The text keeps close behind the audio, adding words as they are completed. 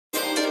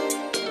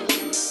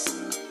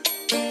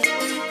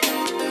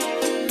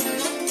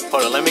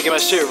Hold on, let me get my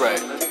shit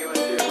right.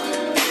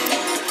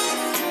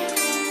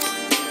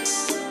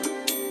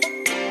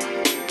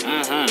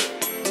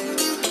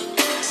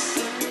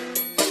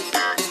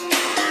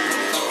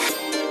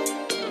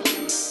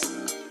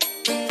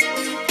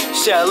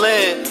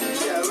 Shaolin.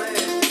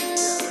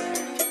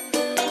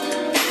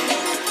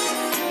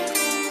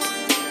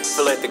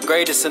 Feel like the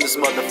greatest in this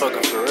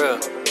motherfucker for real.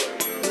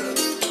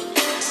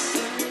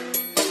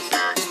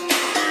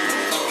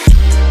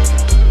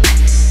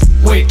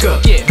 Wake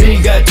up, yeah.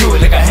 Then gotta do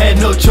it like I had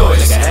no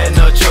choice.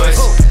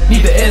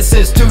 Need the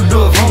SS to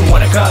do it home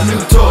when I got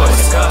new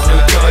toys.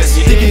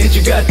 Thinking that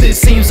you got this,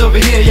 seems over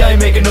here, y'all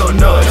ain't making no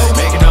noise.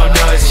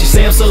 She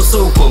say I'm so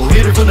soulful,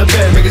 hit her from the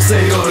back, make her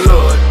say, oh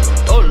lord.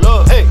 Oh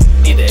lord, hey.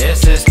 Need the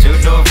SS to do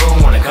it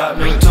home when I got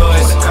new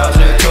toys.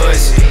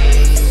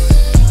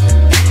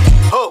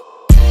 Ho.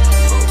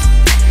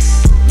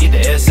 Need the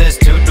SS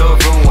to do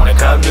it home when I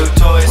got new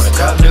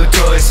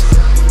toys.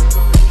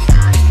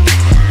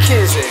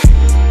 Kenzie.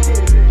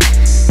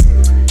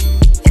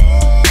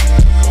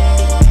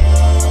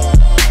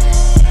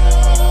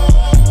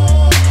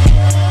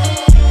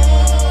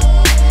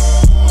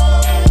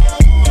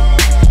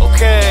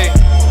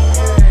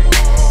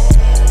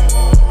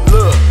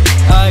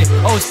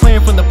 Always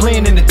playing from the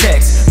plane in the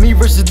text. Me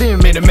versus them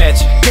made a match.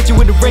 Catch you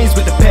with the reins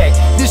with the pack.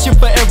 This shit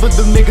forever,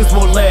 the niggas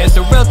won't last.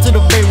 The route to the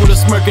bay with a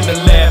smirk in the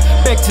laugh.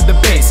 Back to the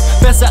base,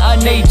 faster our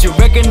nature,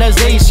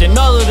 recognition.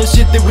 All of the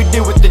shit that we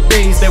did with the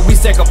days that we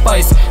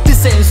sacrifice.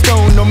 This ain't in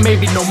stone, or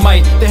maybe no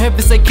might. The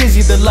heavens say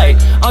Kenzie the light.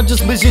 I'm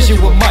just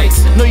positioned with mics.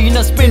 No, you're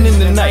not spending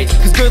the night,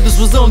 cause girl, this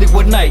was only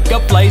one night.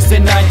 Got flights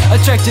at night,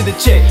 attracted to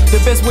check.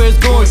 The best where it's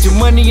going to,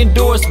 money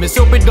endorsements.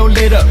 Hope it don't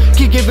let up,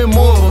 keep giving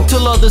more of them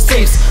till all the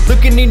safes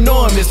looking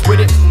enormous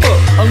with it.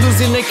 I'm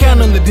losing the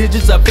count on the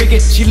digits, I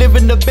figured she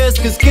living the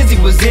best cause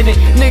Kenzie was in it.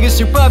 Niggas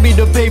should probably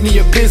to pay me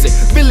a visit.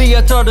 Really,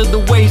 I taught her the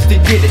ways to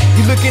get it.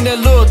 You looking at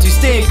loyalty,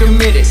 staying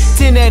committed.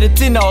 10 out of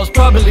 10, I was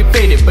probably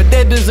faded, but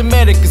that doesn't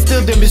matter cause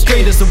still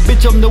demonstrated. So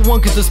bitch, I'm the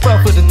one cause the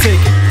spot for the taking.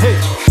 Hey.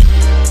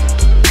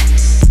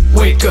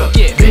 Wake up,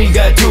 yeah. Then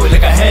gotta do it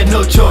like I had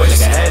no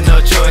choice.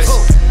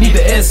 Need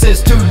the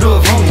SS to do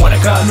it home when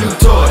I got new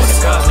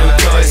toys.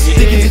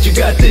 Thinking that you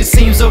got this,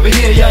 seems over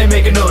here, y'all ain't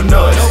making no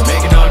noise.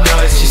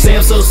 She say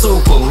I'm so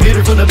soulful, hit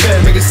her from the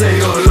back, make her say,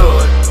 oh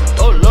lord.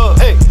 Oh lord,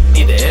 hey.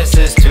 Need the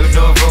SS to do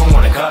it home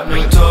when I got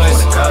new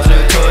toys.